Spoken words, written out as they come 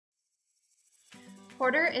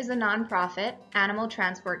Porter is a nonprofit animal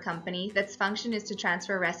transport company that's function is to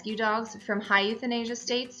transfer rescue dogs from high euthanasia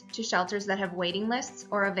states to shelters that have waiting lists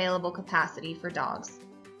or available capacity for dogs.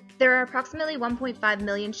 There are approximately 1.5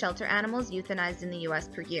 million shelter animals euthanized in the U.S.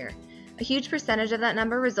 per year. A huge percentage of that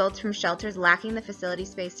number results from shelters lacking the facility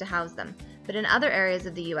space to house them, but in other areas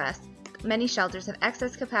of the U.S., many shelters have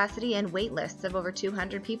excess capacity and wait lists of over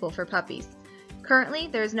 200 people for puppies. Currently,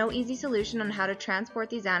 there is no easy solution on how to transport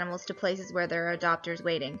these animals to places where there are adopters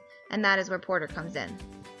waiting, and that is where Porter comes in.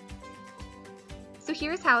 So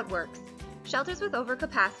here's how it works. Shelters with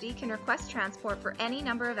overcapacity can request transport for any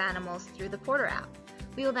number of animals through the Porter app.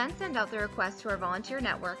 We will then send out the request to our volunteer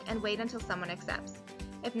network and wait until someone accepts.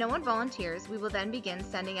 If no one volunteers, we will then begin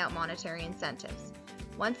sending out monetary incentives.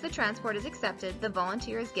 Once the transport is accepted, the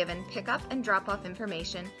volunteer is given pick-up and drop-off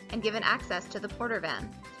information and given access to the Porter van.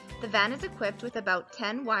 The van is equipped with about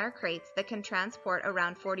 10 wire crates that can transport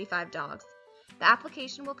around 45 dogs. The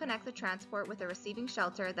application will connect the transport with a receiving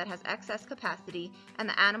shelter that has excess capacity, and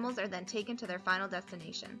the animals are then taken to their final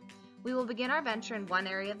destination. We will begin our venture in one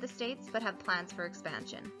area of the States, but have plans for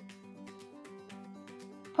expansion.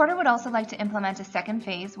 Porter would also like to implement a second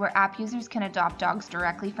phase where app users can adopt dogs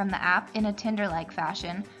directly from the app in a Tinder-like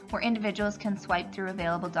fashion, where individuals can swipe through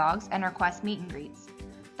available dogs and request meet and greets.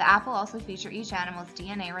 The app will also feature each animal's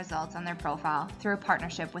DNA results on their profile through a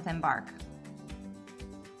partnership with Embark.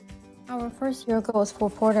 Our first-year goals for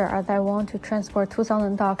Porter are that we want to transport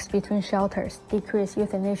 2,000 dogs between shelters, decrease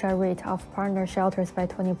euthanasia rate of partner shelters by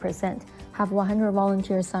 20%, have 100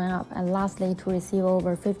 volunteers sign up, and lastly, to receive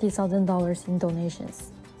over $50,000 in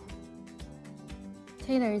donations.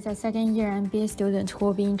 Taylor is a second-year MBA student who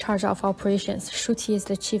will be in charge of operations. Shruti is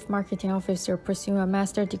the chief marketing officer pursuing a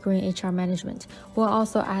master's degree in HR management. We'll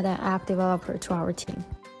also add an app developer to our team.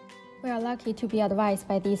 We are lucky to be advised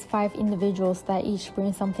by these 5 individuals that each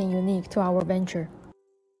bring something unique to our venture.